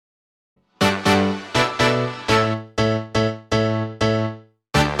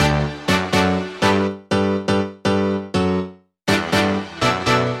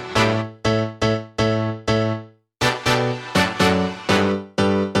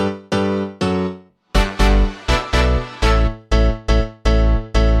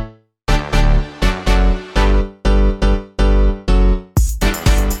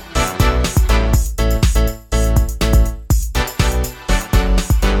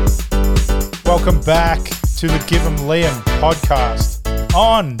Welcome back to the Give 'em Liam podcast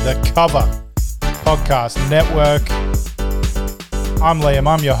on the Cover Podcast Network. I'm Liam,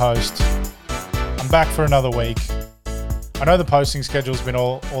 I'm your host. I'm back for another week. I know the posting schedule's been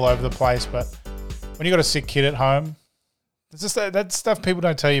all over the place, but when you got a sick kid at home, it's just that's stuff people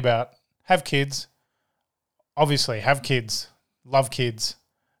don't tell you about. Have kids. Obviously, have kids. Love kids.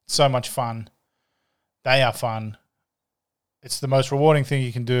 It's so much fun. They are fun. It's the most rewarding thing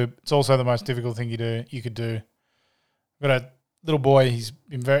you can do. It's also the most difficult thing you could do. I've got a little boy. He's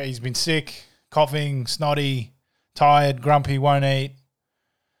been sick, coughing, snotty, tired, grumpy, won't eat.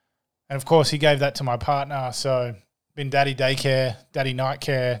 And of course, he gave that to my partner. So, been daddy daycare, daddy night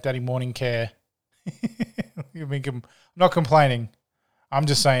care, daddy morning care. I'm not complaining. I'm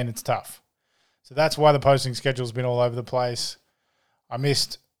just saying it's tough. So that's why the posting schedule's been all over the place. I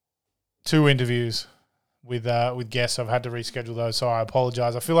missed 2 interviews with guests. I've had to reschedule those, so I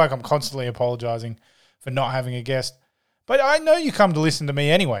apologize. I feel like I'm constantly apologizing for not having a guest. But I know you come to listen to me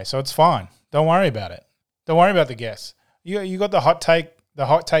anyway, so it's fine. Don't worry about it. Don't worry about the guests. You got the hot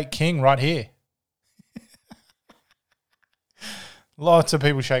take king right here. Lots of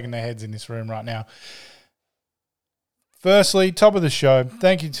people shaking their heads in this room right now. Firstly, top of the show,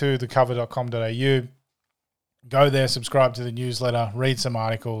 thank you to thecover.com.au. Go there, subscribe to the newsletter, read some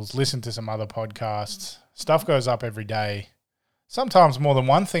articles, listen to some other podcasts. Stuff goes up every day, sometimes more than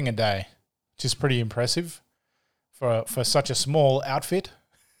one thing a day, which is pretty impressive for such a small outfit.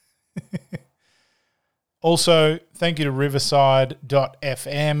 Also, thank you to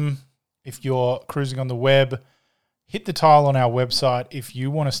riverside.fm. If you're cruising on the web, hit the tile on our website if you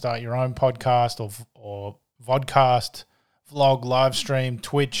want to start your own podcast or vodcast, vlog, live stream,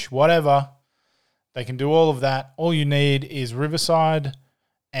 Twitch, whatever. They can do all of that. All you need is Riverside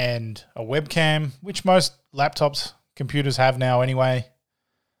and a webcam, which most laptops, computers have now anyway.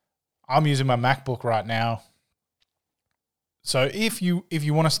 I'm using my MacBook right now. So if you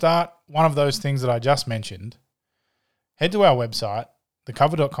want to start one of those things that I just mentioned, head to our website,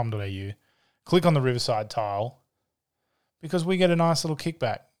 thecover.com.au, click on the Riverside tile, because we get a nice little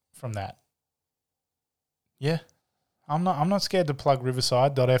kickback from that. Yeah. I'm not scared to plug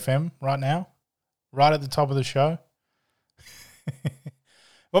riverside.fm right now. Right at the top of the show.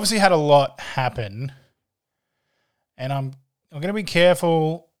 We've obviously had a lot happen, and I'm going to be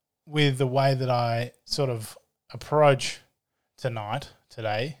careful with the way that I sort of approach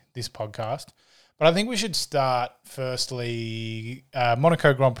today, this podcast. But I think we should start firstly,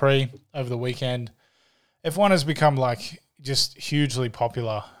 Monaco Grand Prix over the weekend. F1 has become like just hugely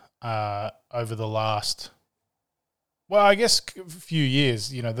popular over the last, well, I guess a few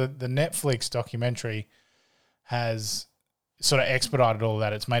years. You know, the Netflix documentary has sort of expedited all of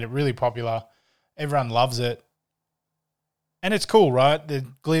that. It's made it really popular. Everyone loves it. And it's cool, right? The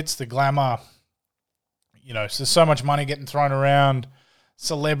glitz, the glamour. You know, there's so much money getting thrown around.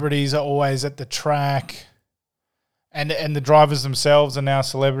 Celebrities are always at the track. And the drivers themselves are now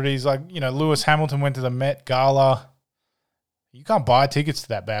celebrities. Like, you know, Lewis Hamilton went to the Met Gala. You can't buy tickets to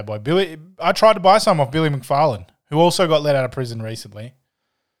that bad boy. I tried to buy some off Billy McFarlane, who also got let out of prison recently.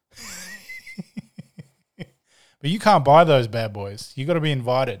 But you can't buy those bad boys. You got to be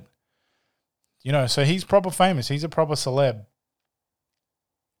invited. You know, so he's proper famous. He's a proper celeb.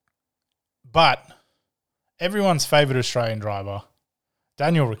 But everyone's favourite Australian driver,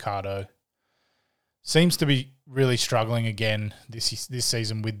 Daniel Ricciardo, seems to be really struggling again this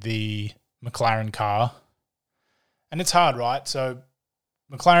season with the McLaren car. And it's hard, right? So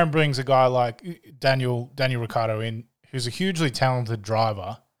McLaren brings a guy like Daniel Ricciardo in, who's a hugely talented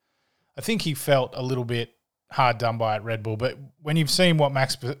driver. I think he felt a little bit hard done by at Red Bull, but when you've seen what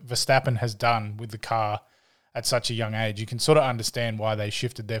Max Verstappen has done with the car at such a young age, you can sort of understand why they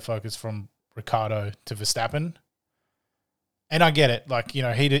shifted their focus from Ricciardo to Verstappen. And I get it. Like, you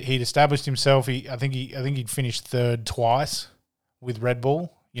know, he'd established himself. I think he'd finished third twice with Red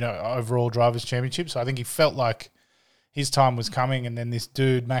Bull, you know, overall drivers' championship. So I think he felt like his time was coming, and then this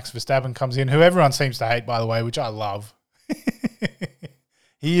dude, Max Verstappen, comes in, who everyone seems to hate, by the way, which I love.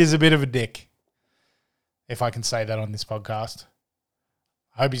 He is a bit of a dick, if I can say that on this podcast.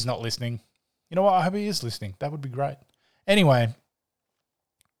 I hope he's not listening. You know what? I hope he is listening. That would be great. Anyway,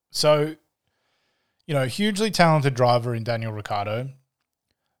 so, you know, hugely talented driver in Daniel Ricciardo.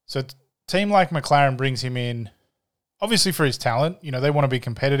 So a team like McLaren brings him in, obviously for his talent. You know, they want to be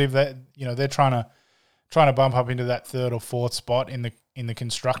competitive. That, you know, they're trying to bump up into that 3rd or 4th spot in the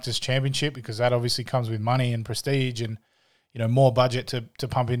Constructors' Championship, because that obviously comes with money and prestige and, you know, more budget to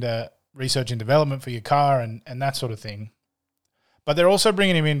pump into research and development for your car and that sort of thing. But they're also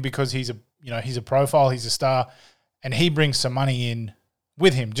bringing him in because he's a profile, he's a star, and he brings some money in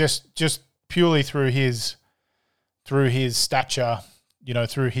with him, just purely through his stature,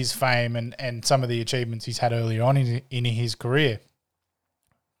 through his fame and some of the achievements he's had earlier on in his career.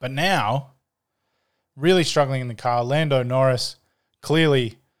 But now, really struggling in the car. Lando Norris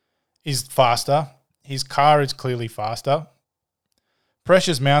clearly is faster. His car is clearly faster.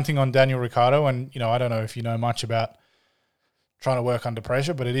 Pressure's mounting on Daniel Ricciardo, and I don't know if you know much about trying to work under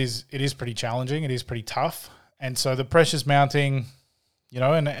pressure, but it is pretty challenging. It is pretty tough, and so the pressure's mounting,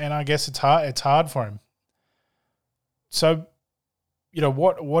 and I guess it's hard for him. So,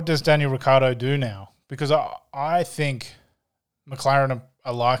 what does Daniel Ricciardo do now? Because I think McLaren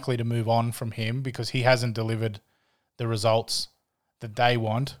are likely to move on from him because he hasn't delivered the results that they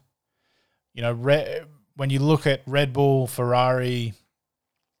want. When you look at Red Bull, Ferrari,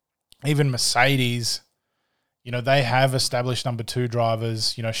 even Mercedes, they have established number 2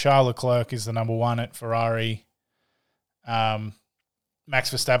 drivers. Charles Leclerc is the number 1 at Ferrari. Max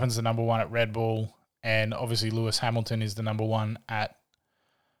Verstappen's the number 1 at Red Bull. And obviously Lewis Hamilton is the number 1 at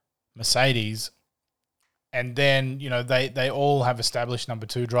Mercedes. And then, they all have established number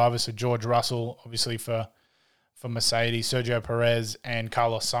 2 drivers. So George Russell, obviously for Mercedes, Sergio Perez and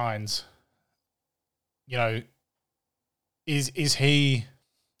Carlos Sainz. Is he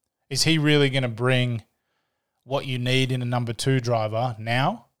really going to bring what you need in a number 2 driver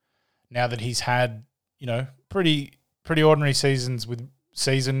now that he's had, pretty ordinary seasons or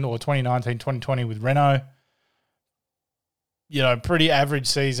 2019, 2020 with Renault, pretty average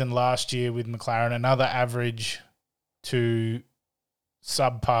season last year with McLaren, another average to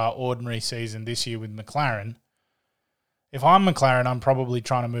subpar ordinary season this year with McLaren. If I'm McLaren, I'm probably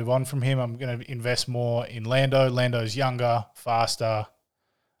trying to move on from him. I'm going to invest more in Lando. Lando's younger, faster.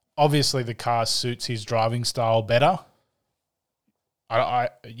 Obviously, the car suits his driving style better. I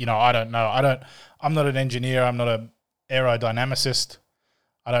don't know. I'm not an engineer. I'm not an aerodynamicist.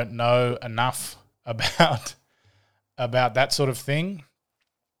 I don't know enough about that sort of thing.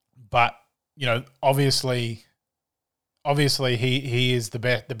 But obviously he is the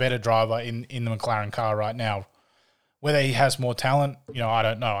better driver in the McLaren car right now. Whether he has more talent, I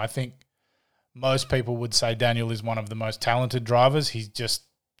don't know. I think most people would say Daniel is one of the most talented drivers. He's just,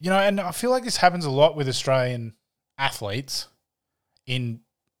 and I feel like this happens a lot with Australian athletes in,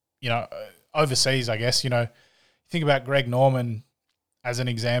 overseas, I guess. Think about Greg Norman as an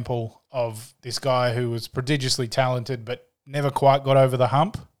example of this guy who was prodigiously talented but never quite got over the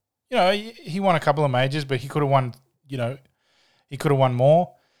hump. He won a couple of majors, but he could have won, he could have won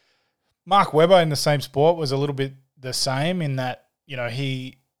more. Mark Webber in the same sport was a little bit the same in that,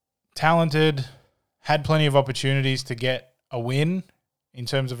 he talented, had plenty of opportunities to get a win in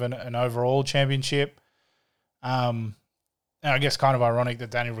terms of an overall championship. And I guess kind of ironic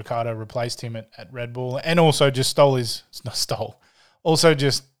that Daniel Ricciardo replaced him at Red Bull and also just also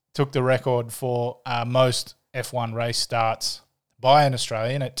just took the record for most F1 race starts by an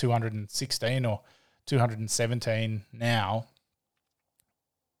Australian at 216 or 217 now.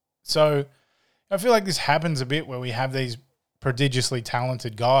 So I feel like this happens a bit where we have these prodigiously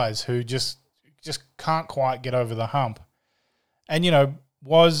talented guys who just can't quite get over the hump. And,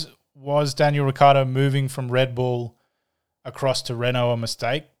 was Daniel Ricciardo moving from Red Bull across to Renault a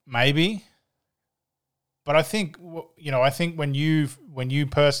mistake? Maybe. But I think, when you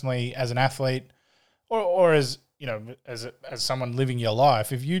personally as an athlete or as, as someone living your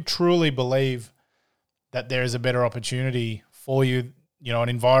life, if you truly believe that there is a better opportunity for you, an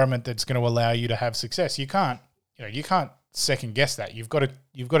environment that's going to allow you to have success, you can't second guess that. You've got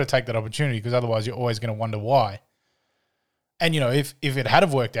to take that opportunity because otherwise you're always going to wonder why. And, if it had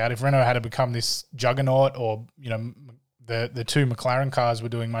have worked out, if Renault had become this juggernaut or, the 2 McLaren cars were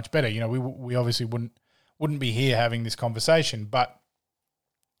doing much better, we obviously wouldn't be here having this conversation. But,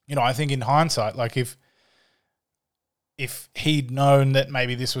 I think in hindsight, like if he'd known that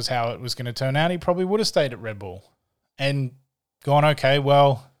maybe this was how it was going to turn out, he probably would have stayed at Red Bull and gone, okay,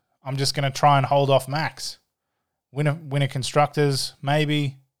 well, I'm just going to try and hold off Max. Win a Constructors,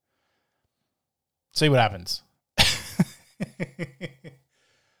 maybe. See what happens.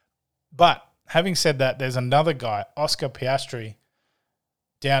 But having said that, there's another guy, Oscar Piastri,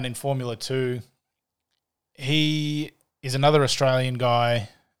 down in Formula 2. He is another Australian guy,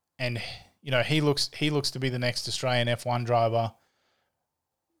 and he looks to be the next Australian F1 driver.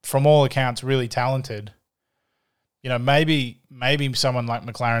 From all accounts, really talented. Maybe someone like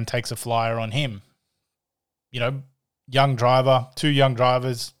McLaren takes a flyer on him. Young driver, 2 young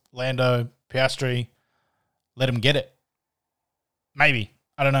drivers, Lando, Piastri, let him get it. Maybe.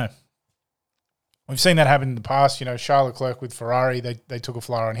 I don't know. We've seen that happen in the past. Charles Leclerc with Ferrari, they took a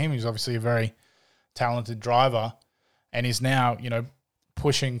flyer on him. He's obviously a very talented driver and is now,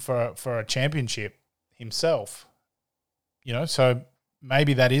 pushing for a championship himself. So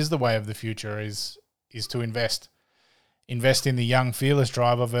maybe that is the way of the future is to invest in the young fearless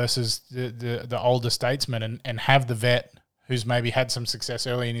driver versus the older statesman and have the vet who's maybe had some success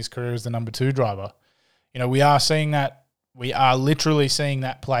early in his career as the number 2 driver. We are seeing that. We are literally seeing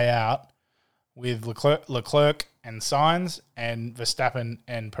that play out with Leclerc and Sainz and Verstappen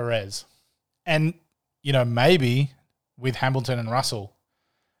and Perez. And, maybe with Hamilton and Russell,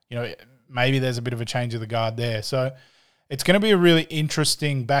 maybe there's a bit of a change of the guard there. So it's going to be a really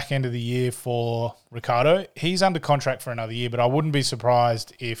interesting back end of the year for Ricciardo. He's under contract for another year, but I wouldn't be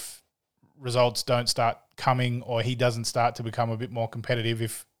surprised if results don't start coming or he doesn't start to become a bit more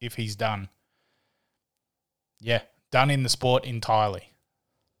competitive if he's done. Yeah, done in the sport entirely.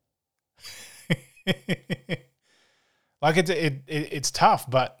 Like it's tough,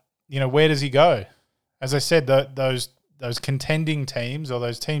 but where does he go? As I said, those contending teams or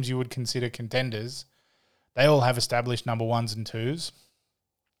those teams you would consider contenders, they all have established number 1s and 2s.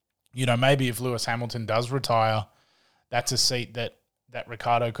 Maybe if Lewis Hamilton does retire, that's a seat that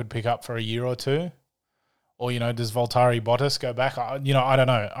Ricciardo could pick up for a year or two. Or does Valtteri Bottas go back? I don't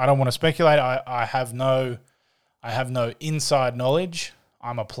know. I don't want to speculate. I have no inside knowledge.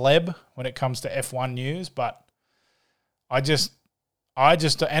 I'm a pleb when it comes to F1 news, but I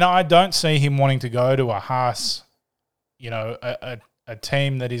don't see him wanting to go to a Haas, a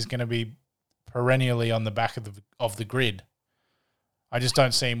team that is going to be perennially on the back of the grid. I just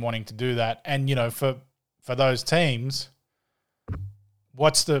don't see him wanting to do that. And for those teams,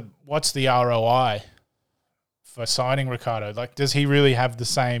 what's the ROI for signing Ricciardo? Like, does he really have the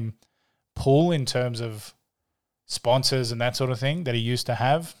same pool in terms of sponsors and that sort of thing that he used to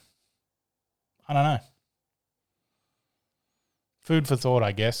have? I don't know. Food for thought,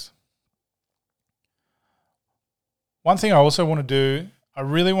 I guess. One thing I also want to do, I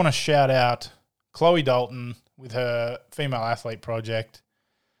really want to shout out Chloe Dalton with her Female Athlete Project.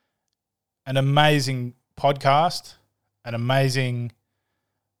 An amazing podcast, an amazing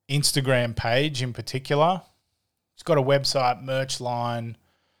Instagram page in particular. She's got a website, merch line,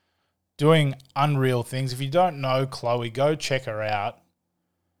 doing unreal things. If you don't know Chloe, go check her out.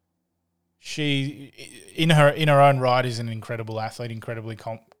 She, in her own right, is an incredible athlete, incredibly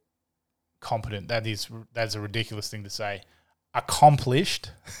competent. That's a ridiculous thing to say. Accomplished,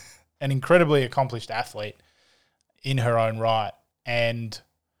 an incredibly accomplished athlete in her own right. And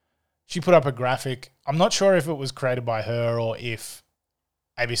she put up a graphic. I'm not sure if it was created by her or if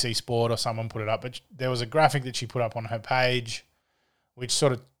ABC Sport or someone put it up, but there was a graphic that she put up on her page, which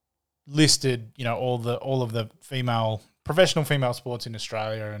sort of listed, all of the professional female sports in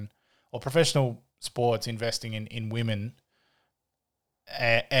Australia or professional sports investing in women,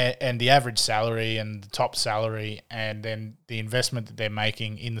 and the average salary and the top salary, and then the investment that they're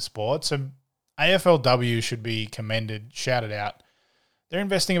making in the sport. So AFLW should be commended, shouted out. They're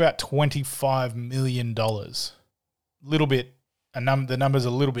investing about $25 million. Little bit, the number's a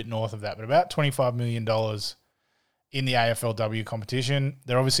little bit north of that, but about $25 million in the AFLW competition.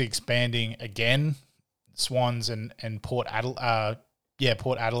 They're obviously expanding again. Swans and Port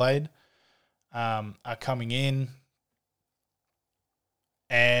Adelaide are coming in.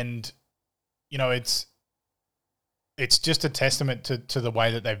 And, it's just a testament to the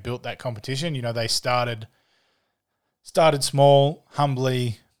way that they've built that competition. They started small,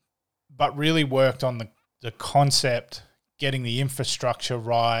 humbly, but really worked on the concept, getting the infrastructure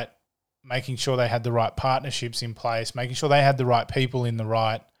right, making sure they had the right partnerships in place, making sure they had the right people in the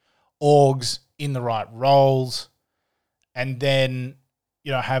right orgs, in the right roles, and then,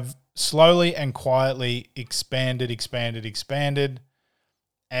 have slowly and quietly expanded.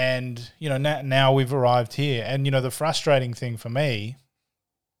 And, now we've arrived here. And, the frustrating thing for me,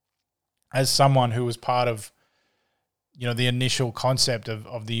 as someone who was part of, the initial concept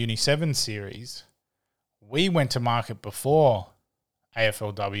of the Uni 7 series, we went to market before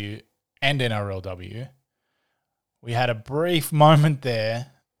AFLW and NRLW. We had a brief moment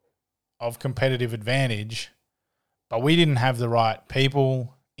there of competitive advantage, but we didn't have the right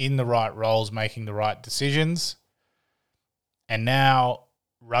people in the right roles making the right decisions. And now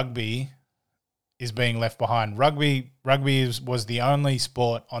rugby is being left behind. Rugby was the only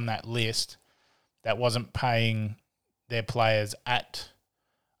sport on that list that wasn't paying their players at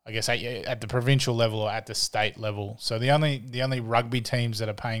the provincial level or at the state level. So the only rugby teams that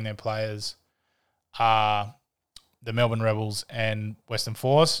are paying their players are the Melbourne Rebels and Western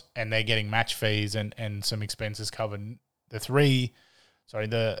Force, and they're getting match fees and some expenses covered. The three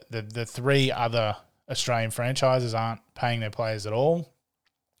other Australian franchises aren't paying their players at all.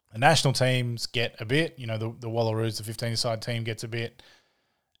 The national teams get a bit. The Wallaroos, the 15-side team, gets a bit.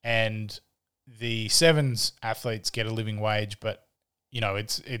 and the sevens athletes get a living wage, but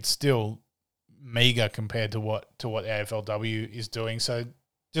it's still meager compared to what the AFLW is doing. So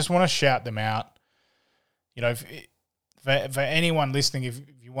just want to shout them out. For anyone listening, if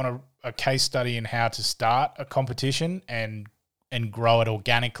you want a case study in how to start a competition and grow it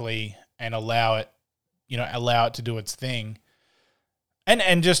organically and allow it to do its thing,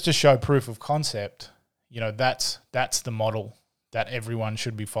 and just to show proof of concept, that's the model that everyone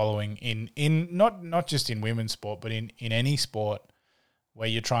should be following in not just in women's sport, but in any sport where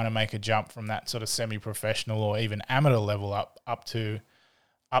you're trying to make a jump from that sort of semi-professional or even amateur level up to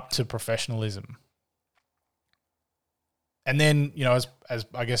professionalism. And then, as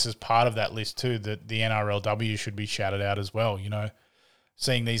I guess as part of that list too, that the NRLW should be shouted out as well.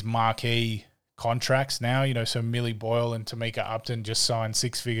 Seeing these marquee contracts now, so Millie Boyle and Tamika Upton just signed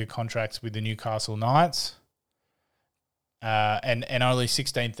 6-figure contracts with the Newcastle Knights. And only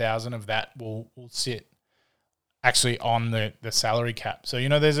 16,000 of that will sit actually on the salary cap. So,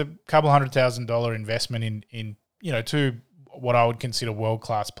 there's a couple $100,000 investment in two what I would consider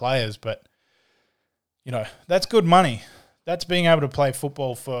world-class players, but, that's good money. That's being able to play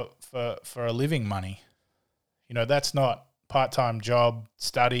football for a living money. That's not part-time job,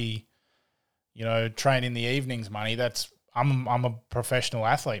 study, train in the evenings money. That's I'm a professional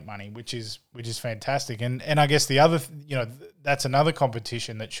athlete money, which is fantastic. And I guess the other, that's another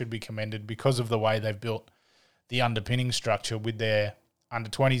competition that should be commended because of the way they've built the underpinning structure with their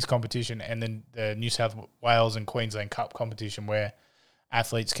under-20s competition and then the New South Wales and Queensland Cup competition where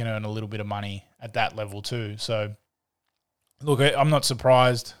athletes can earn a little bit of money at that level too. So, look, I'm not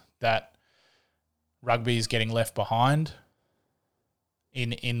surprised that rugby is getting left behind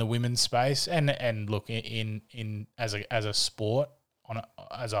in the women's space and look in as a sport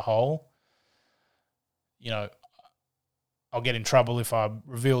as a whole. I'll get in trouble if I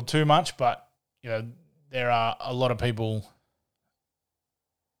reveal too much, but there are a lot of people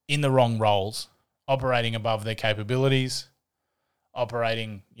in the wrong roles, operating above their capabilities,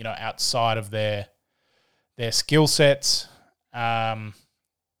 operating outside of their skill sets, and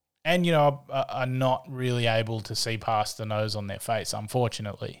are not really able to see past the nose on their face,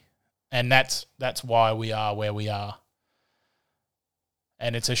 unfortunately. And that's why we are where we are.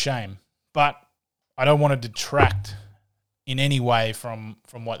 And it's a shame. But I don't want to detract in any way from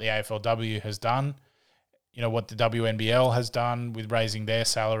what the AFLW has done. What the WNBL has done with raising their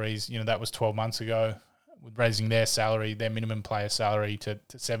salaries, that was 12 months ago, with raising their salary, their minimum player salary to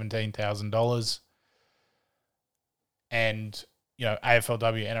 $17,000. And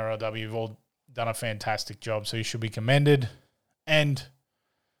AFLW, NRLW have all done a fantastic job, so you should be commended. And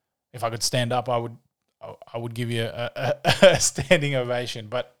if I could stand up, I would give you a standing ovation.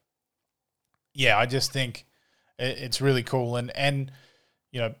 But yeah, I just think it's really cool, and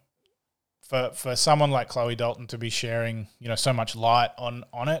for someone like Chloe Dalton to be sharing so much light on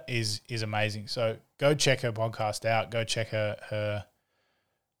it is amazing. So go check her podcast out. Go check her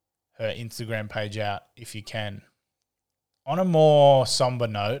Instagram page out if you can. On a more somber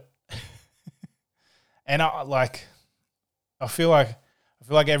note, and I feel like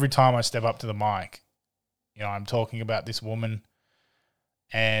every time I step up to the mic, I'm talking about this woman,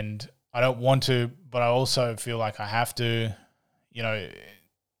 and I don't want to, but I also feel like I have to.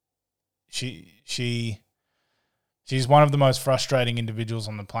 She's one of the most frustrating individuals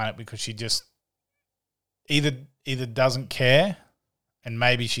on the planet because she just either doesn't care, and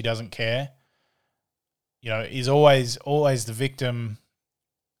maybe she doesn't care. Is always the victim.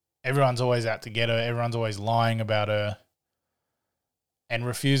 Everyone's always out to get her. Everyone's always lying about her and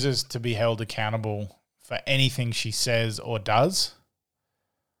refuses to be held accountable for anything she says or does.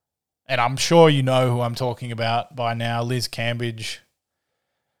 And I'm sure you know who I'm talking about by now, Liz Cambage.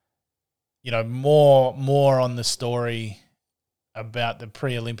 More on the story about the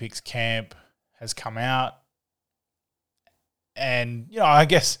pre-Olympics camp has come out. And, I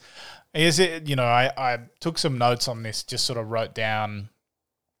guess I took some notes on this, just sort of wrote down,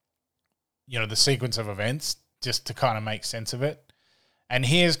 the sequence of events just to kind of make sense of it. And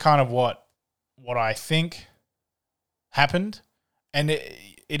here's kind of what I think happened. And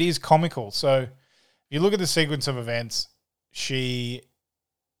it is comical. So if you look at the sequence of events, she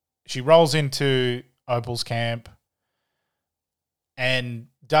rolls into Opal's camp and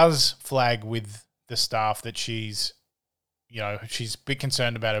does flag with the staff that she's a bit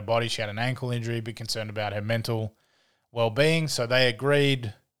concerned about her body. She had an ankle injury, a bit concerned about her mental well-being. So they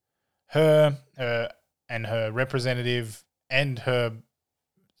agreed, her and her representative and her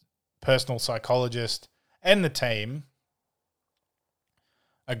personal psychologist and the team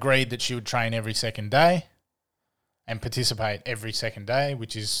agreed that she would train every second day and participate every second day,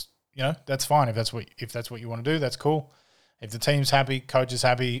 which is, that's fine. If that's what you want to do, that's cool. If the team's happy, coach is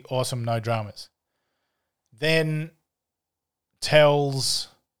happy, awesome, no dramas. Then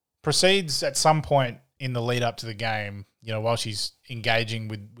proceeds at some point in the lead up to the game, while she's engaging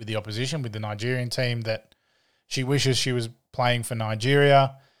with the opposition, with the Nigerian team, that she wishes she was playing for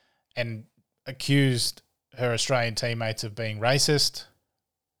Nigeria, and accused her Australian teammates of being racist.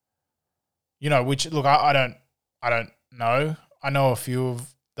 Which, look, I don't know. I know a few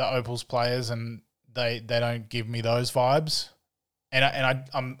of the Opals players, and they don't give me those vibes. And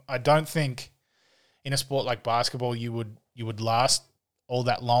I don't think in a sport like basketball you would last all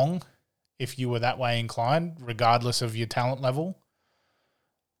that long if you were that way inclined, regardless of your talent level.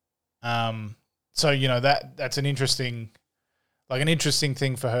 So that's an interesting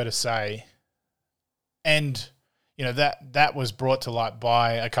thing for her to say. And that was brought to light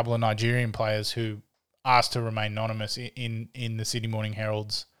by a couple of Nigerian players who asked to remain anonymous in the Sydney Morning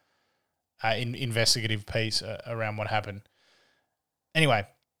Herald's investigative piece around what happened. Anyway,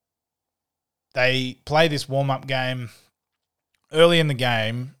 they play this warm-up game. Early in the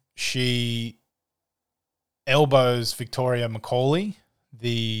game, she elbows Victoria Macaulay,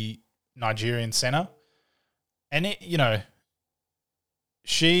 the Nigerian centre, and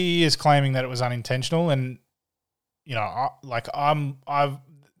she is claiming that it was unintentional, and the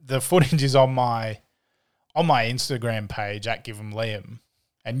footage is on my Instagram page at Give 'em Liam,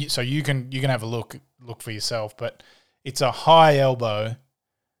 and so you can have a look for yourself. But it's a high elbow,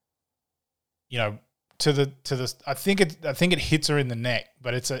 to the. I think it hits her in the neck,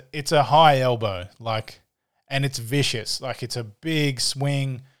 but it's a high elbow, and it's vicious. It's a big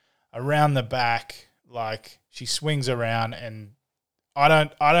swing around the back. She swings around, and I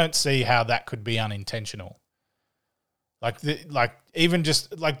don't see how that could be unintentional. Even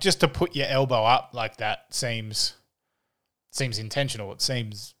just to put your elbow up like that seems intentional. It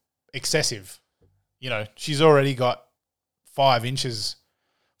seems excessive. She's already got 4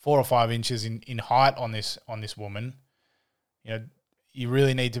 or 5 inches in height on this woman. You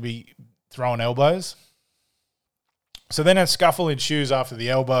really need to be throwing elbows. So then a scuffle ensues after the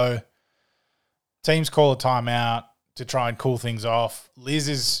elbow. Teams call a timeout to try and cool things off.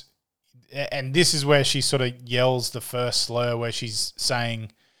 And this is where she sort of yells the first slur, where she's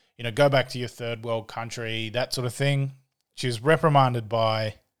saying, go back to your third world country, that sort of thing. She was reprimanded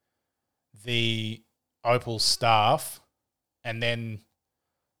by the Opal staff and then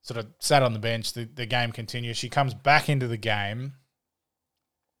sort of sat on the bench. The game continues. She comes back into the game,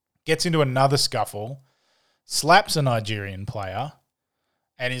 gets into another scuffle, slaps a Nigerian player,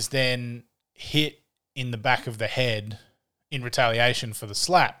 and is then hit in the back of the head in retaliation for the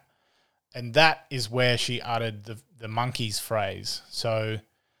slap. And that is where she uttered the monkeys phrase. So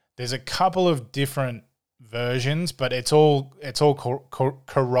there's a couple of different versions, but it's all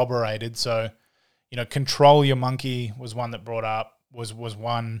corroborated. So, control your monkey was one that was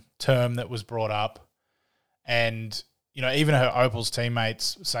one term that was brought up. And, even her Opals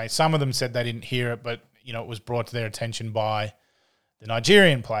teammates say, some of them said they didn't hear it, but, it was brought to their attention by the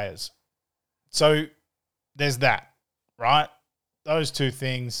Nigerian players. So there's that, right? Those two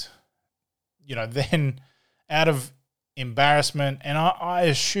things. Then out of embarrassment, and I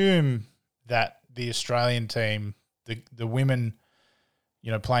assume that the Australian team, the women,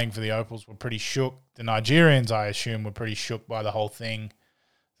 playing for the Opals were pretty shook. The Nigerians, I assume, were pretty shook by the whole thing.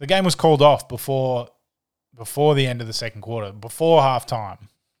 The game was called off before the end of the second quarter, before halftime,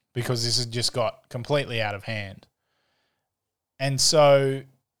 because this had just got completely out of hand. And so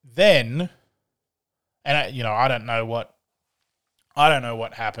then, and I don't know what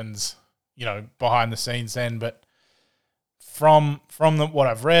happens, behind the scenes then, but from what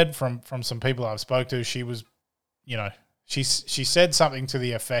I've read from some people I've spoke to, she was, she said something to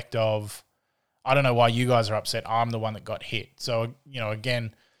the effect of, I don't know why you guys are upset. I'm the one that got hit. So,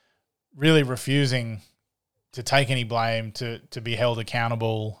 again, really refusing to take any blame, to be held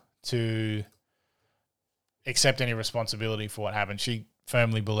accountable, to accept any responsibility for what happened. She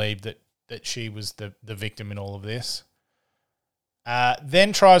firmly believed that she was the victim in all of this.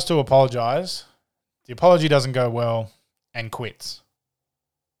 Then tries to apologise. The apology doesn't go well and quits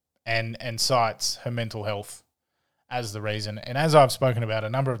and cites her mental health as the reason. And as I've spoken about a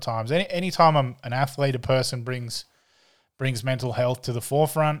number of times, any time an athlete, a person brings mental health to the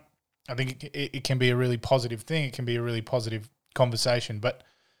forefront, I think it can be a really positive thing. It can be a really positive conversation. But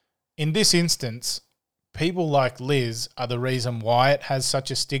in this instance, people like Liz are the reason why it has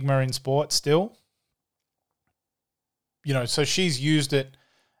such a stigma in sport still. So she's used it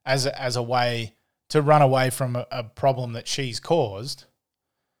as a way to run away from a problem that she's caused.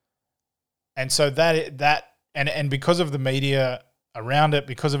 And so that and because of the media around it,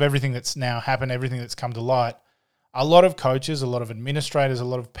 because of everything that's now happened, everything that's come to light, a lot of coaches, a lot of administrators, a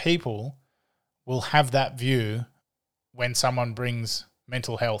lot of people will have that view when someone brings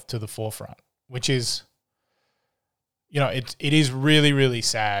mental health to the forefront, which is, it is really, really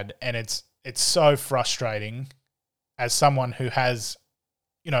sad, and it's so frustrating as someone who has,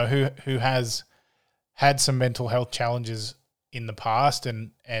 who has had some mental health challenges in the past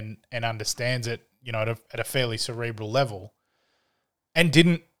and understands it, at a fairly cerebral level, and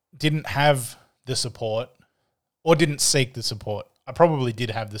didn't have the support or didn't seek the support. I probably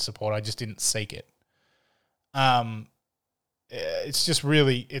did have the support. I just didn't seek it. It's just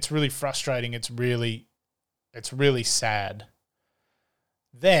really, it's really frustrating. It's really sad.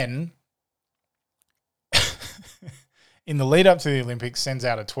 Then, in the lead up to the Olympics, sends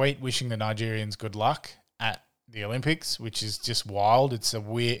out a tweet wishing the Nigerians good luck at the Olympics, which is just wild.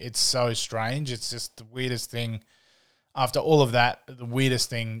 It's so strange. It's just the weirdest thing. After all of that, the weirdest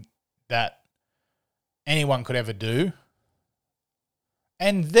thing that anyone could ever do.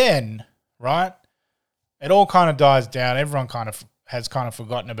 And then, right, it all kind of dies down. Everyone has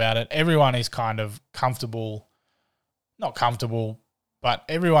forgotten about it. Everyone is kind of comfortable, not comfortable, but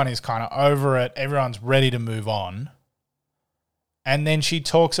everyone is kind of over it. Everyone's ready to move on. And then she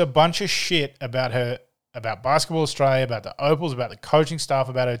talks a bunch of shit about Basketball Australia, about the Opals, about the coaching staff,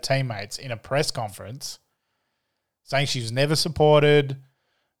 about her teammates in a press conference, saying she was never supported.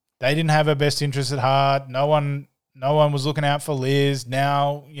 They didn't have her best interests at heart. No one was looking out for Liz.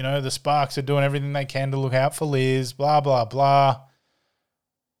 Now, the Sparks are doing everything they can to look out for Liz, blah, blah, blah.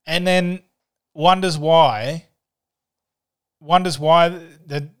 And then wonders why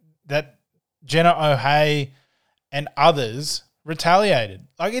that Jenna O'Hay and others retaliated.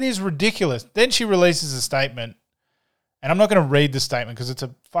 Like, it is ridiculous. Then she releases a statement, and I'm not going to read the statement because it's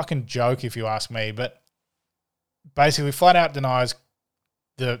a fucking joke if you ask me, but basically flat out denies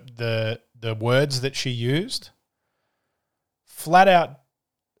the words that she used, flat out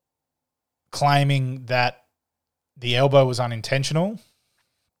claiming that the elbow was unintentional,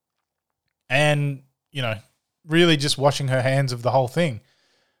 and, really just washing her hands of the whole thing.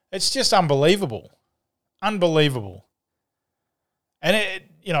 It's just unbelievable. Unbelievable. And I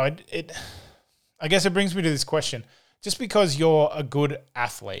guess it brings me to this question. Just because you're a good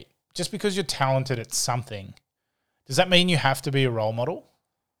athlete, just because you're talented at something, does that mean you have to be a role model?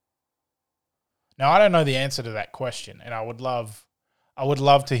 Now, I don't know the answer to that question, and I would love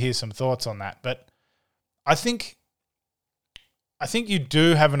to hear some thoughts on that. But I think you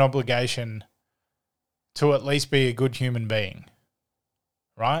do have an obligation to at least be a good human being,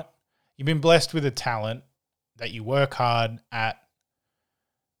 right? You've been blessed with a talent that you work hard at,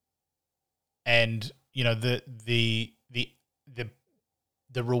 and the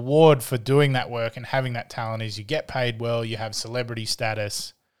reward for doing that work and having that talent is you get paid well, you have celebrity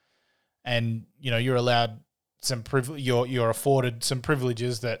status, and you're allowed some you're afforded some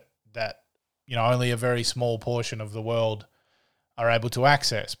privileges that only a very small portion of the world are able to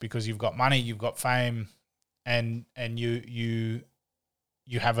access, because you've got money, you've got fame, and you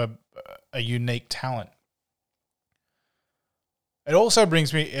have a unique talent. It also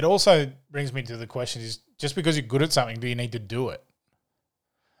brings me to the question: is just because you're good at something, do you need to do it?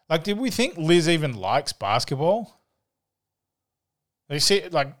 Like, did we think Liz even likes basketball? You see,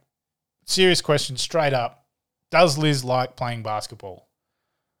 like, serious question, straight up: does Liz like playing basketball?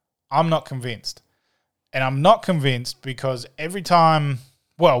 I'm not convinced, and I'm not convinced because every time,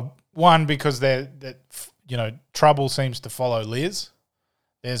 one, because trouble seems to follow Liz.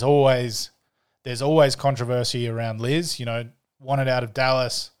 There's always controversy around Liz. Wanted out of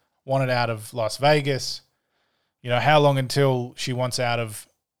Dallas, wanted out of Las Vegas. How long until she wants out of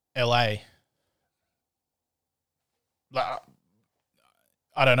LA? I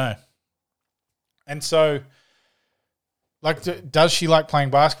don't know. And so, does she like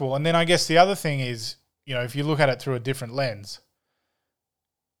playing basketball? And then I guess the other thing is, if you look at it through a different lens,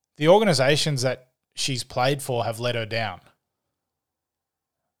 the organizations that she's played for have let her down.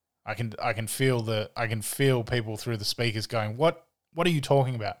 I can feel people through the speakers going, What are you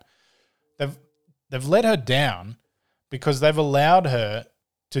talking about? They've let her down because they've allowed her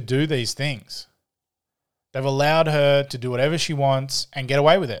to do these things. They've allowed her to do whatever she wants and get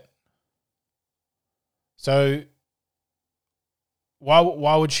away with it. So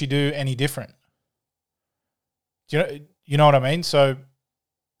why would she do any different? Do you know what I mean? So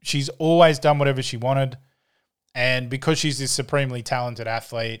she's always done whatever she wanted, and because she's this supremely talented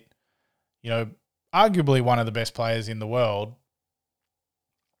athlete, arguably one of the best players in the world,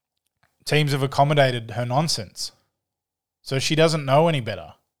 teams have accommodated her nonsense. So she doesn't know any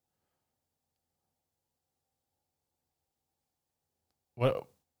better. What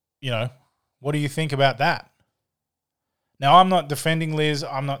what do you think about that? Now, I'm not defending Liz.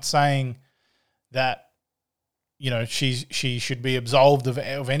 I'm not saying that she should be absolved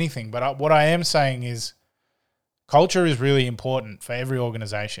of anything. But what I am saying is culture is really important for every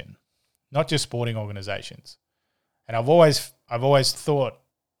organization, not just sporting organizations. And I've always thought,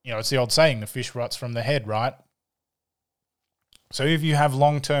 it's the old saying, the fish rots from the head, right? So if you have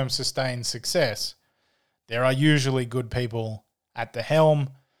long-term sustained success, there are usually good people at the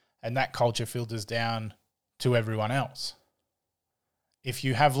helm, and that culture filters down to everyone else. If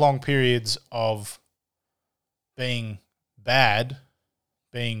you have long periods of being bad,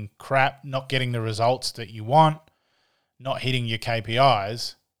 being crap, not getting the results that you want, not hitting your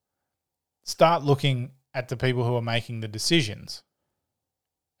KPIs, start looking at the people who are making the decisions.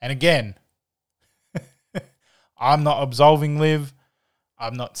 And again, I'm not absolving Liv.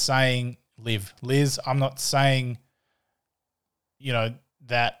 I'm not saying Liz. I'm not saying,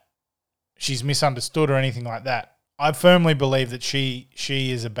 that she's misunderstood or anything like that. I firmly believe that she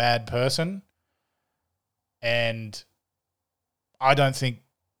is a bad person, and I don't think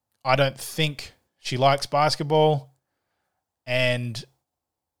she likes basketball, and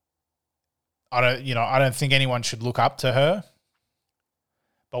I don't think anyone should look up to her.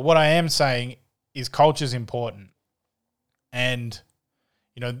 But what I am saying is culture is important. And,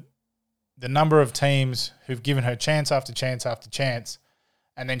 the number of teams who've given her chance after chance after chance,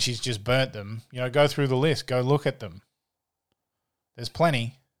 and then she's just burnt them, go through the list, go look at them. There's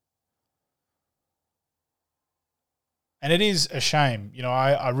plenty. And it is a shame.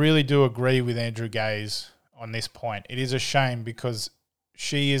 I really do agree with Andrew Gaze on this point. It is a shame because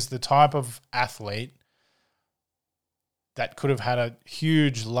she is the type of athlete that could have had a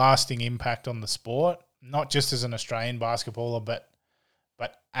huge lasting impact on the sport, not just as an Australian basketballer, but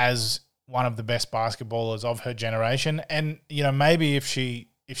as one of the best basketballers of her generation. And, maybe if she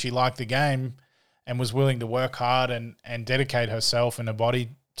liked the game and was willing to work hard and dedicate herself and her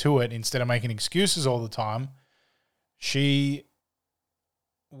body to it instead of making excuses all the time, she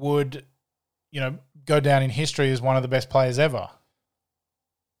would, go down in history as one of the best players ever.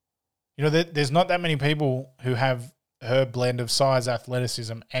 There's not that many people who have her blend of size,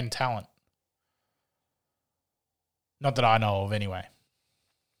 athleticism, and talent. Not that I know of, anyway.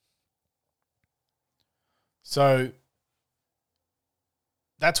 So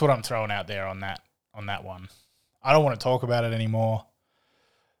that's what I'm throwing out there on that one. I don't want to talk about it anymore.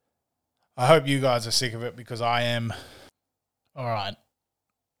 I hope you guys are sick of it because I am. All right.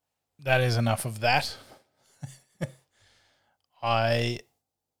 That is enough of that. I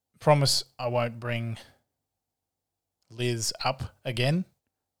promise I won't bring Liz up again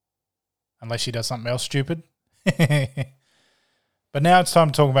unless she does something else stupid. But now it's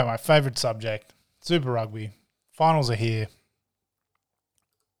time to talk about my favourite subject, Super Rugby. Finals are here.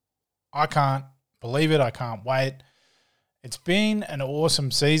 I can't believe it. I can't wait. It's been an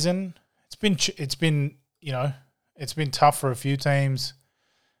awesome season. It's been tough for a few teams.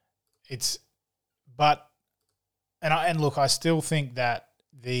 Look, I still think that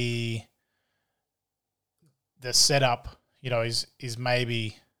the setup, is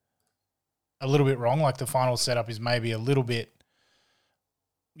maybe a little bit wrong. Like the final setup is maybe a little bit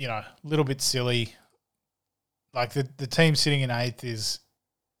silly. Like the team sitting in 8th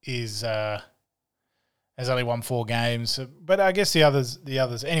has only won 4 games, but I guess the others.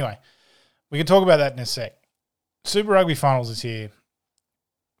 Anyway, we can talk about that in a sec. Super Rugby Finals is here.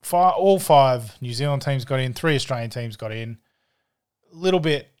 All 5 New Zealand teams got in, 3 Australian teams got in. A little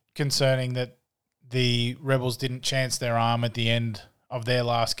bit concerning that the Rebels didn't chance their arm at the end of their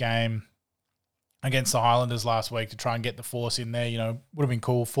last game against the Highlanders last week to try and get the Force in there. Would have been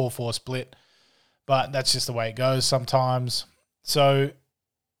cool, 4-4 split. But that's just the way it goes sometimes. So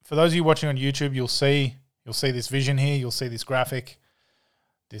for those of you watching on YouTube, you'll see this vision here. You'll see this graphic,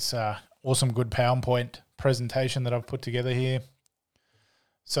 this awesome good PowerPoint presentation that I've put together here.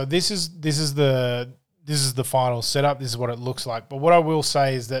 So this is the final setup. This is what it looks like. But what I will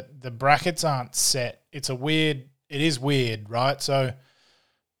say is that the brackets aren't set. It is weird, right? So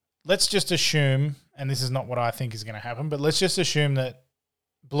let's just assume, and this is not what I think is going to happen, but let's just assume that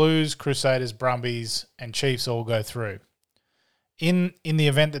Blues, Crusaders, Brumbies, and Chiefs all go through. In the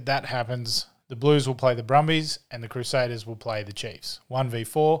event that happens, the Blues will play the Brumbies and the Crusaders will play the Chiefs.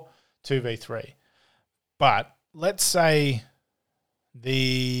 1v4, 2v3. But let's say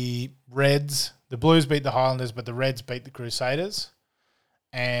the Blues beat the Highlanders, but the Reds beat the Crusaders,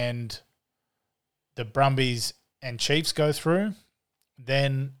 and the Brumbies and Chiefs go through.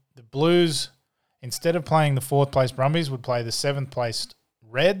 Then the Blues, instead of playing the 4th place Brumbies, would play the 7th place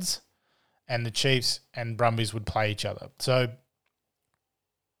Reds, and the Chiefs and Brumbies would play each other. So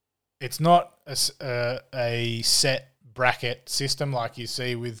it's not a set bracket system like you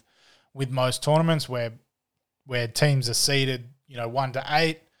see with most tournaments where teams are seeded, 1 to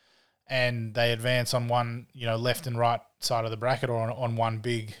 8, and they advance on one, left and right side of the bracket, or on one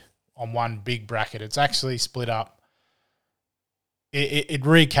big bracket. It's actually split up. It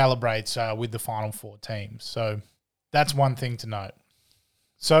recalibrates with the final 4 teams. So that's one thing to note.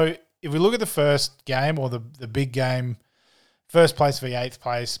 So if we look at the first game, or the big game, first place v 8th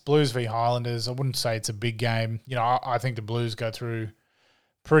place, Blues v Highlanders, I wouldn't say it's a big game. I think the Blues go through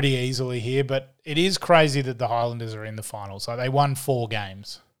pretty easily here, but it is crazy that the Highlanders are in the finals. So they won 4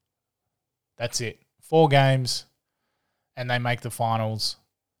 games. That's it. 4 games, and they make the finals.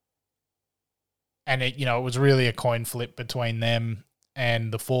 And it was really a coin flip between them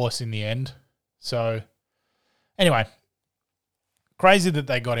and the Force in the end. So anyway, crazy that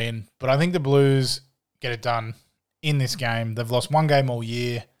they got in, but I think the Blues get it done in this game. They've lost 1 game all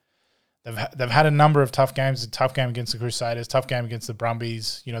year. They've had a number of tough games. A tough game against the Crusaders, tough game against the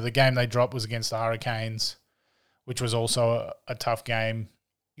Brumbies. The game they dropped was against the Hurricanes, which was also a tough game.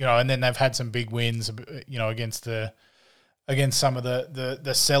 And then they've had some big wins, against some of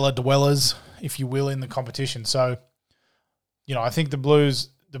the cellar dwellers, if you will, in the competition. So, I think the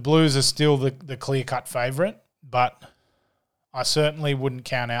Blues are still the clear-cut favourite, but I certainly wouldn't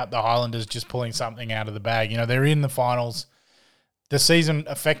count out the Highlanders just pulling something out of the bag. They're in the finals. The season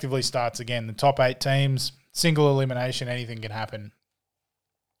effectively starts again. The top 8 teams, single elimination, anything can happen.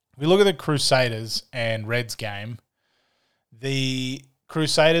 If we look at the Crusaders and Reds game, the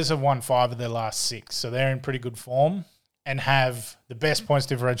Crusaders have won 5 of their last 6, so they're in pretty good form and have the best points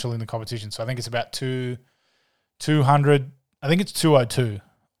differential in the competition. So I think it's about 200. I think it's 202.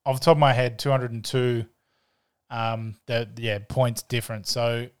 Off the top of my head, 202 points difference.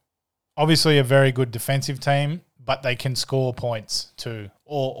 So obviously a very good defensive team, but they can score points too,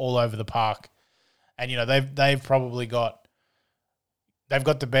 all over the park. And they've probably got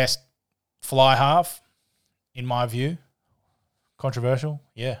the best fly half, in my view. Controversial?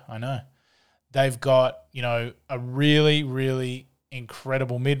 Yeah, I know. They've got, a really, really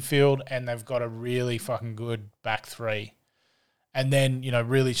incredible midfield, and they've got a really fucking good back 3. And then,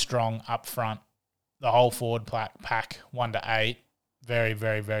 really strong up front. The whole forward pack, 1 to 8, very,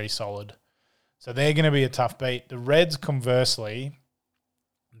 very, very solid. So they're going to be a tough beat. The Reds, conversely,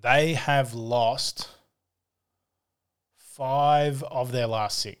 they have lost 5 of their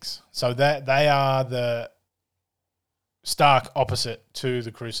last 6. So that they are the stark opposite to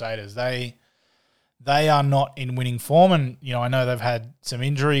the Crusaders. They are not in winning form, and I know they've had some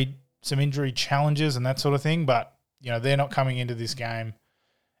injury challenges and that sort of thing, but they're not coming into this game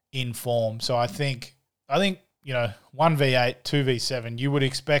in form. So I think 1v8, 2v7, you would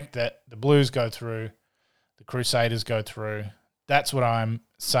expect that the Blues go through, the Crusaders go through. That's what I'm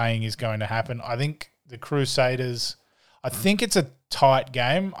saying is going to happen. I think the Crusaders, I think it's a tight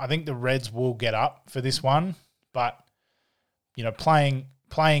game. I think the Reds will get up for this one, but playing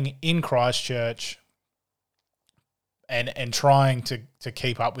in Christchurch and trying to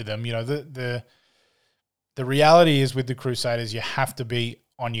keep up with them, the reality is with the Crusaders, you have to be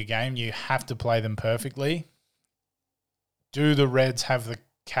on your game. You have to play them perfectly. Do the Reds have the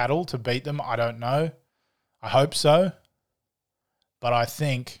cattle to beat them? I don't know. I hope so. But I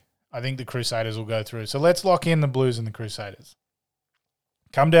think the Crusaders will go through. So let's lock in the Blues and the Crusaders.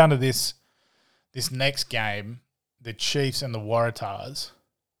 Come down to this next game, the Chiefs and the Waratahs.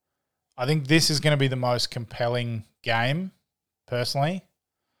 I think this is going to be the most compelling game, personally.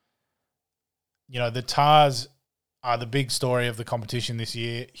 The Tars are the big story of the competition this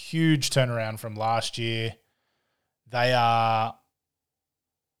year. Huge turnaround from last year. They are,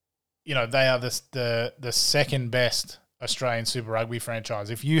 the second best Australian Super Rugby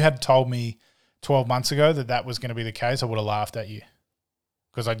franchise. If you had told me 12 months ago that was going to be the case, I would have laughed at you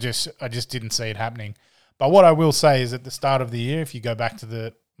because I just didn't see it happening. But what I will say is at the start of the year, if you go back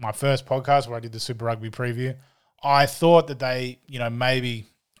to my first podcast where I did the Super Rugby preview, I thought that they, maybe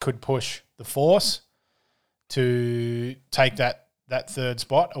could push the Force to take that third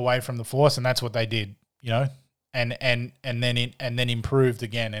spot away from the Force, and that's what they did, and then improved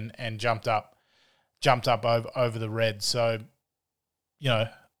again and jumped up over the Reds. So,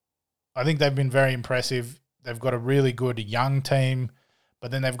 I think they've been very impressive. They've got a really good young team, but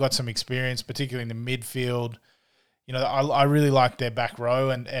then they've got some experience, particularly in the midfield. I really like their back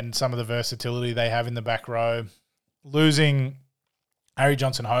row and some of the versatility they have in the back row. Losing Harry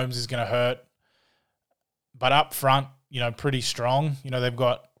Johnson-Holmes is going to hurt, but up front, pretty strong. They've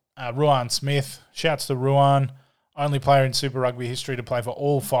got Ruan Smith. Shouts to Ruan, only player in Super Rugby history to play for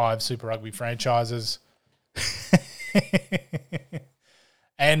all 5 Super Rugby franchises.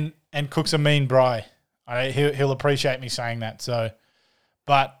 And Cook's a mean bri. He'll appreciate me saying that. So,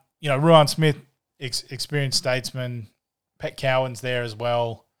 but Ruan Smith, experienced statesman, Pat Cowan's there as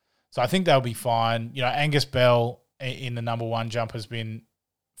well. So I think they'll be fine. Angus Bell in the number one jump has been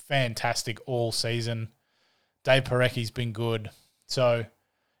fantastic all season. Dave Parecki's been good. So,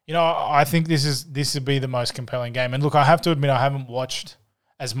 I think this would be the most compelling game. And look, I have to admit I haven't watched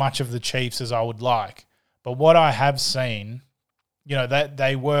as much of the Chiefs as I would like. But what I have seen, that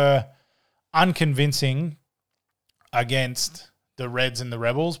they were unconvincing against the Reds and the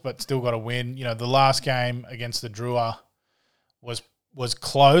Rebels, but still got a win. The last game against the Drua was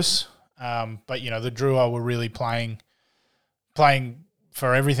close, but the Drua were really playing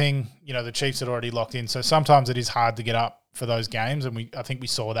for everything. The Chiefs had already locked in, so sometimes it is hard to get up for those games, and I think we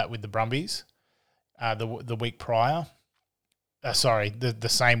saw that with the Brumbies the week prior. The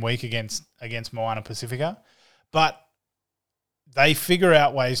same week against Moana Pacifica, but they figure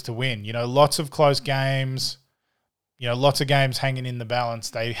out ways to win. Lots of close games. Lots of games hanging in the balance.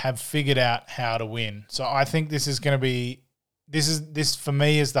 They have figured out how to win. So I think this is going to be this for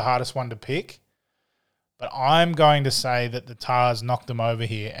me is the hardest one to pick. But I'm going to say that the Tars knocked them over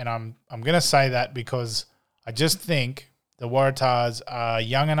here, and I'm going to say that because I just think the Waratahs are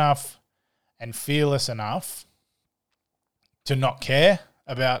young enough and fearless enough to not care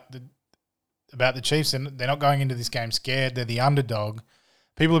about the Chiefs, and they're not going into this game scared. They're the underdog.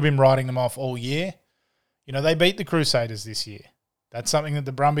 People have been writing them off all year. They beat the Crusaders this year. That's something that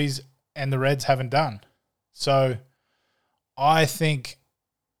the Brumbies and the Reds haven't done. So I think,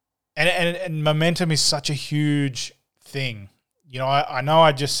 and momentum is such a huge thing. I know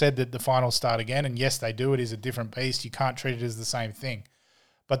I just said that the finals start again, and yes, they do. It is a different beast. You can't treat it as the same thing.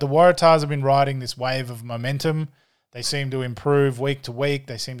 But the Waratahs have been riding this wave of momentum. They seem to improve week to week.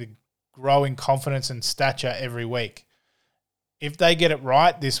 They seem to grow in confidence and stature every week. If they get it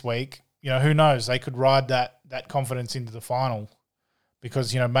right this week, who knows? They could ride that confidence into the final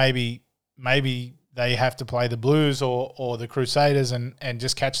because, maybe they have to play the Blues or the Crusaders and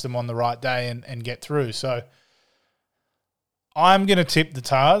just catch them on the right day and get through. So I'm going to tip the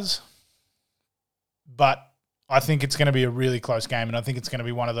Tars, but I think it's going to be a really close game, and I think it's going to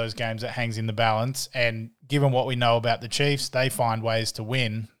be one of those games that hangs in the balance. And given what we know about the Chiefs, they find ways to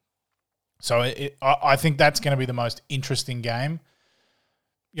win. So I think that's going to be the most interesting game.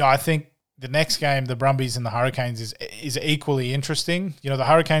 I think the next game, the Brumbies and the Hurricanes, is equally interesting. The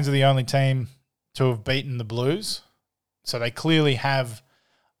Hurricanes are the only team to have beaten the Blues, so they clearly have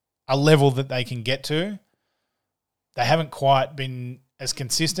a level that they can get to. They haven't quite been as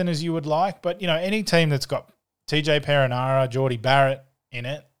consistent as you would like, but any team that's got TJ Perenara, Geordie Barrett in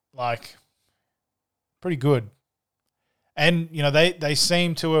it, pretty good. And, they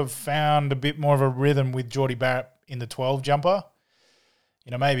seem to have found a bit more of a rhythm with Geordie Barrett in the 12 jumper.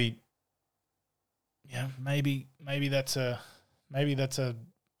 Maybe that's a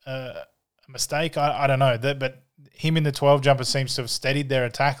mistake. I don't know. But him in the 12 jumper seems to have steadied their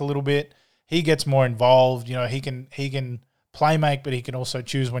attack a little bit. He gets more involved. He can play make, but he can also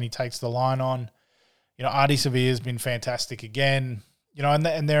choose when he takes the line on. Artie Severe's been fantastic again.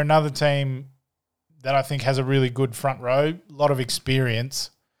 And they're another team that I think has a really good front row, a lot of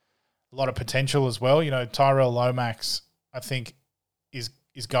experience, a lot of potential as well. Tyrell Lomax, I think, is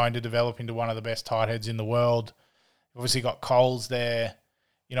going to develop into one of the best tight heads in the world. Obviously got Coles there.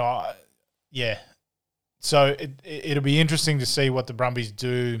 Yeah. So it'll be interesting to see what the Brumbies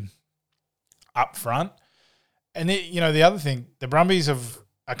do up front. And, the other thing, the Brumbies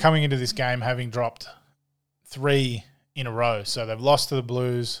are coming into this game having dropped 3 in a row. So they've lost to the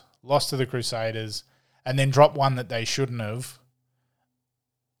Blues, lost to the Crusaders, and then dropped one that they shouldn't have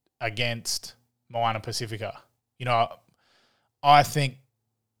against Moana Pacifica. I think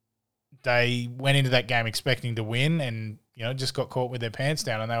they went into that game expecting to win and, just got caught with their pants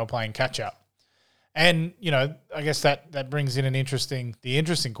down and they were playing catch-up. And, I guess that brings in the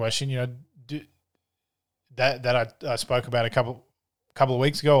interesting question, that I spoke about a couple of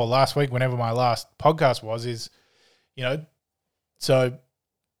weeks ago or last week, whenever my last podcast was, is, so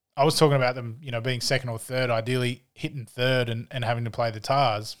I was talking about them, being second or third, ideally hitting third and having to play the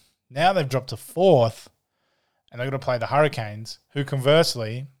Tars. Now they've dropped to fourth and they've got to play the Hurricanes, who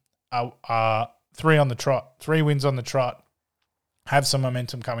conversely are 3 on the trot, 3 wins on the trot, have some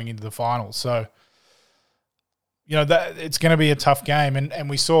momentum coming into the finals. So, that it's going to be a tough game. And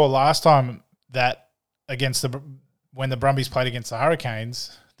we saw last time that when the Brumbies played against the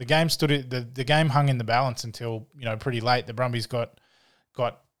Hurricanes, the game the game hung in the balance until, pretty late. The Brumbies got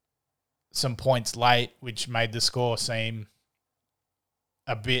some points late, which made the score seem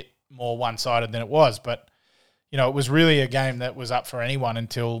a bit more one-sided than it was. But, it was really a game that was up for anyone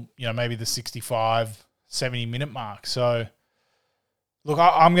until, maybe the 65, 70-minute mark. So, look,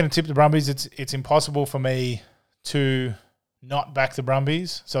 I'm going to tip the Brumbies. It's impossible for me to not back the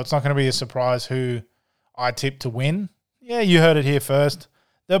Brumbies, so it's not going to be a surprise who I tip to win. Yeah, you heard it here first.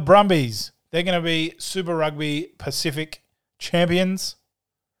 The Brumbies, they're going to be Super Rugby Pacific champions.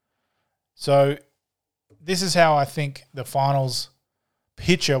 So this is how I think the finals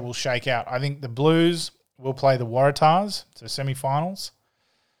picture will shake out. I think the Blues will play the Waratahs, so semi-finals.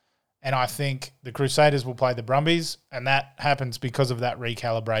 And I think the Crusaders will play the Brumbies, and that happens because of that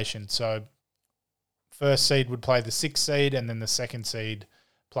recalibration. So first seed would play the 6th seed, and then the second seed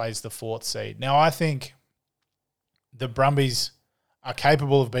plays the 4th seed. Now, I think the Brumbies are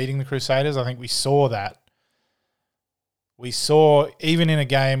capable of beating the Crusaders. I think we saw that. We saw, even in a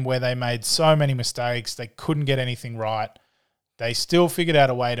game where they made so many mistakes, they couldn't get anything right, they still figured out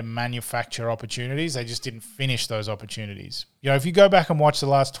a way to manufacture opportunities. They just didn't finish those opportunities. If you go back and watch the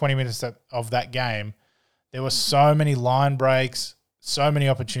last 20 minutes of that game, there were so many line breaks, so many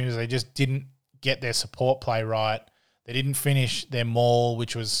opportunities. They just didn't get their support play right. They didn't finish their maul,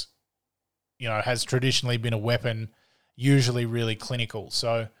 which was, has traditionally been a weapon, usually really clinical.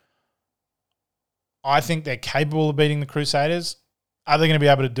 So I think they're capable of beating the Crusaders. Are they going to be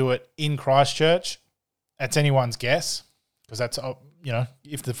able to do it in Christchurch? That's anyone's guess, because that's,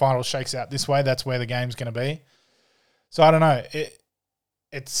 if the final shakes out this way, that's where the game's going to be. So I don't know.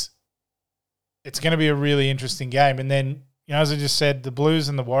 It's going to be a really interesting game. And then, as I just said, the Blues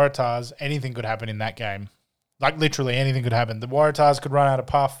and the Waratahs, anything could happen in that game. Like, literally anything could happen. The Waratahs could run out of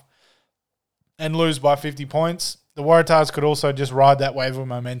puff and lose by 50 points. The Waratahs could also just ride that wave of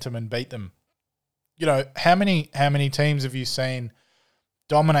momentum and beat them. How many teams have you seen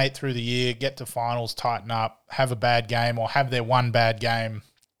dominate through the year, get to finals, tighten up, have a bad game, or have their one bad game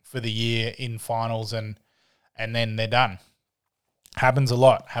for the year in finals, and then they're done? Happens a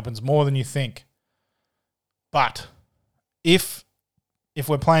lot. Happens more than you think. But if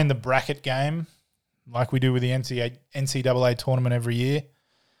we're playing the bracket game, like we do with the NCAA tournament every year,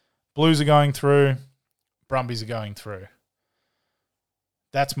 Blues are going through, Brumbies are going through.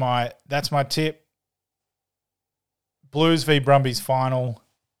 That's my tip. Blues v Brumbies final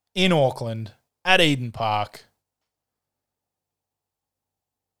in Auckland at Eden Park.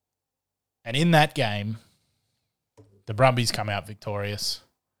 And in that game, the Brumbies come out victorious.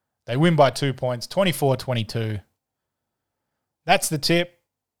 They win by 2 points, 24-22. That's the tip.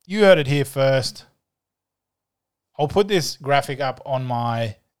 You heard it here first. I'll put this graphic up on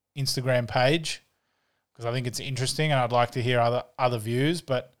my Instagram page because I think it's interesting and I'd like to hear other views.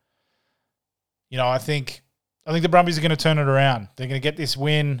 But, I think the Brumbies are going to turn it around. They're going to get this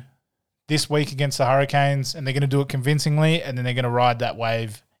win this week against the Hurricanes, and they're going to do it convincingly, and then they're going to ride that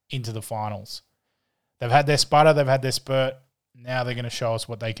wave into the finals. They've had their sputter, they've had their spurt. Now they're going to show us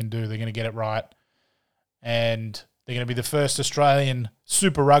what they can do. They're going to get it right, and they're going to be the first Australian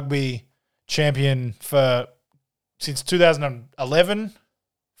Super Rugby champion since 2011,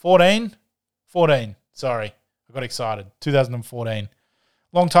 14. Sorry, I got excited. 2014.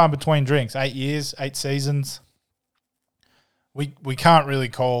 Long time between drinks. 8 years, 8 seasons. We can't really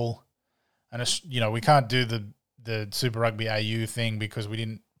call, we can't do the Super Rugby AU thing because we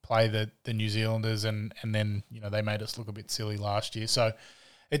didn't play the New Zealanders and then, they made us look a bit silly last year. So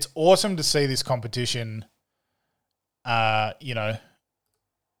it's awesome to see this competition, grow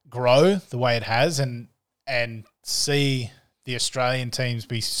the way it has and see the Australian teams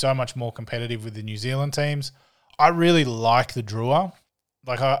be so much more competitive with the New Zealand teams. I really like the Drua.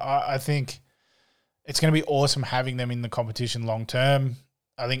 Like, I think it's going to be awesome having them in the competition long term.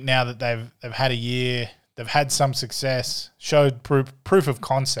 I think now that they've had a year, they've had some success, showed proof of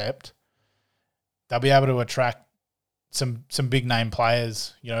concept, they'll be able to attract some big name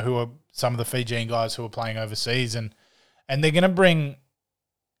players, who are some of the Fijian guys who are playing overseas, and they're going to bring,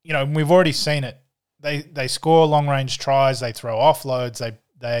 we've already seen it. They score long range tries, they throw offloads,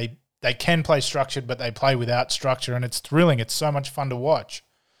 they can play structured, but they play without structure, and it's thrilling. It's so much fun to watch.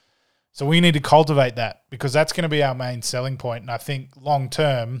 So we need to cultivate that because that's going to be our main selling point. And I think long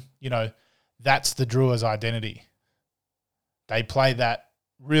term, that's the Drua's identity. They play that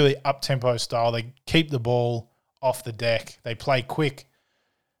really up-tempo style. They keep the ball off the deck. They play quick.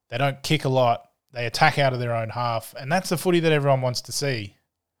 They don't kick a lot. They attack out of their own half. And that's the footy that everyone wants to see.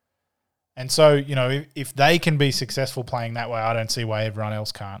 And so, if they can be successful playing that way, I don't see why everyone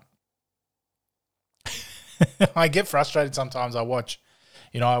else can't. I get frustrated sometimes. I watch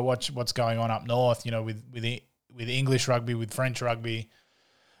what's going on up north, with English rugby, with French rugby,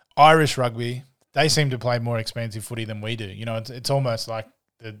 Irish rugby. They seem to play more expansive footy than we do. It's almost like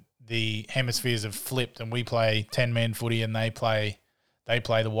the hemispheres have flipped, and we play 10-man footy, and they play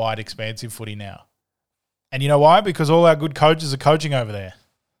the wide, expansive footy now. And you know why? Because all our good coaches are coaching over there.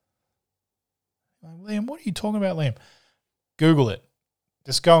 Liam, what are you talking about, Liam? Google it.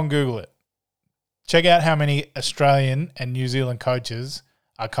 Just go and Google it. Check out how many Australian and New Zealand coaches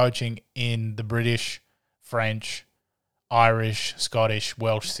are coaching in the British, French, Irish, Scottish,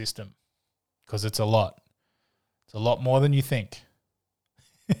 Welsh system. Because it's a lot. It's a lot more than you think.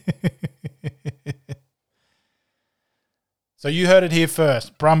 So you heard it here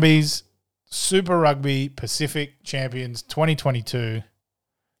first. Brumbies, Super Rugby Pacific Champions 2022.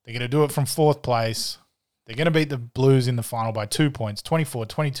 They're going to do it from 4th place. They're going to beat the Blues in the final by 2 points,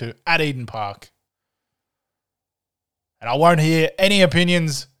 24-22 at Eden Park. And I won't hear any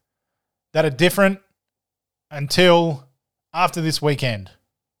opinions that are different until after this weekend.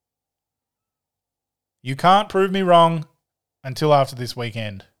 You can't prove me wrong until after this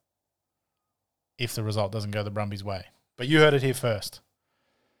weekend if the result doesn't go the Brumbies' way. But you heard it here first.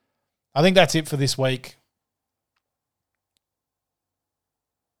 I think that's it for this week.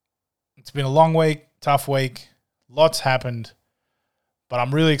 It's been a long week, tough week. Lots happened. But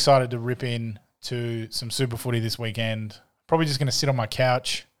I'm really excited to rip in to some super footy this weekend. Probably just going to sit on my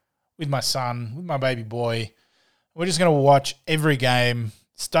couch with my son, with my baby boy. We're just going to watch every game,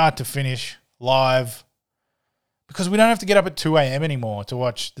 start to finish, live. Because we don't have to get up at 2 a.m. anymore to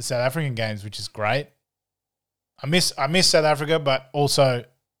watch the South African games, which is great. I miss South Africa, but also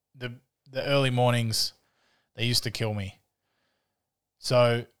the early mornings, they used to kill me.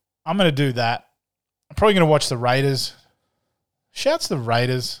 So I'm going to do that. I'm probably going to watch the Raiders. Shouts to the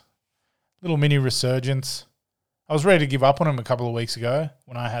Raiders. Little mini resurgence. I was ready to give up on them a couple of weeks ago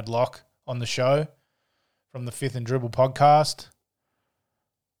when I had Locke on the show from the Fifth and Dribble podcast.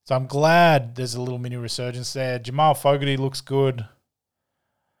 So I'm glad there's a little mini resurgence there. Jamal Fogarty looks good.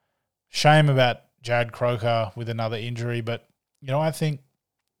 Shame about Jared Croker with another injury, but I think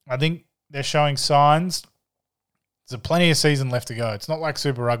they're showing signs. There's plenty of season left to go. It's not like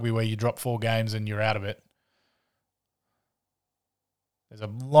Super Rugby where you drop 4 games and you're out of it. There's a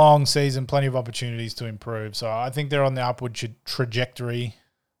long season, plenty of opportunities to improve. So I think they're on the upward trajectory.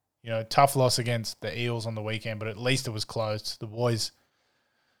 Tough loss against the Eels on the weekend, but at least it was close. The boys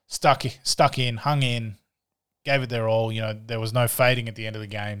stuck in, hung in, gave it their all. There was no fading at the end of the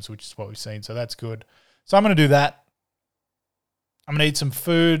games, which is what we've seen. So that's good. So I'm going to do that. I'm going to eat some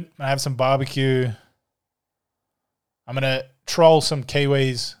food. I'm going to have some barbecue. I'm going to troll some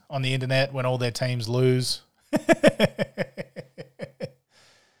Kiwis on the internet when all their teams lose.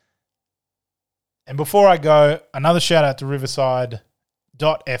 And before I go, another shout out to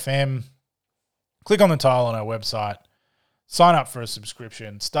Riverside.fm. Click on the tile on our website. Sign up for a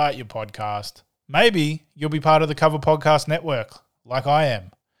subscription. Start your podcast. Maybe you'll be part of the Cover Podcast Network like I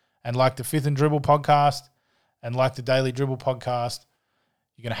am, and like the Fifth and Dribble podcast, and like the Daily Dribble podcast.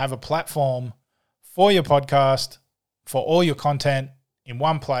 You're going to have a platform for your podcast, for all your content in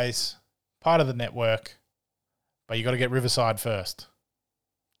one place, part of the network. But you got to get Riverside first.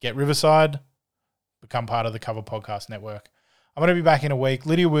 Get Riverside, become part of the Cover Podcast Network. I'm going to be back in a week.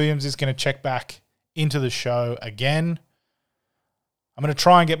 Lydia Williams is going to check back into the show again. I'm going to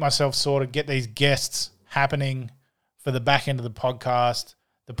try and get myself sorted, get these guests happening for the back end of the podcast.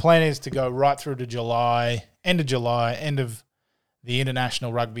 The plan is to go right through to July, end of the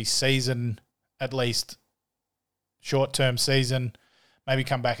international rugby season, at least short-term season. Maybe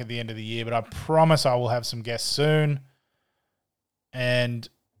come back at the end of the year, but I promise I will have some guests soon. And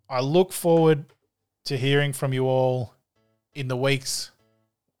I look forward to hearing from you all in the week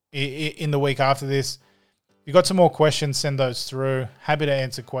after this. If you've got some more questions, send those through. Happy to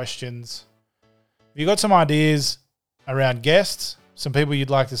answer questions. If you've got some ideas around guests, some people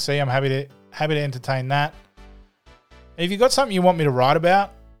you'd like to see, I'm happy to entertain that. And if you've got something you want me to write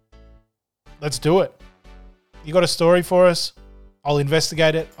about, let's do it. You got a story for us? I'll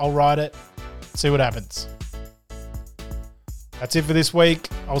investigate it. I'll write it. See what happens. That's it for this week.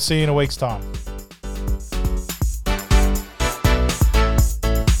 I'll see you in a week's time.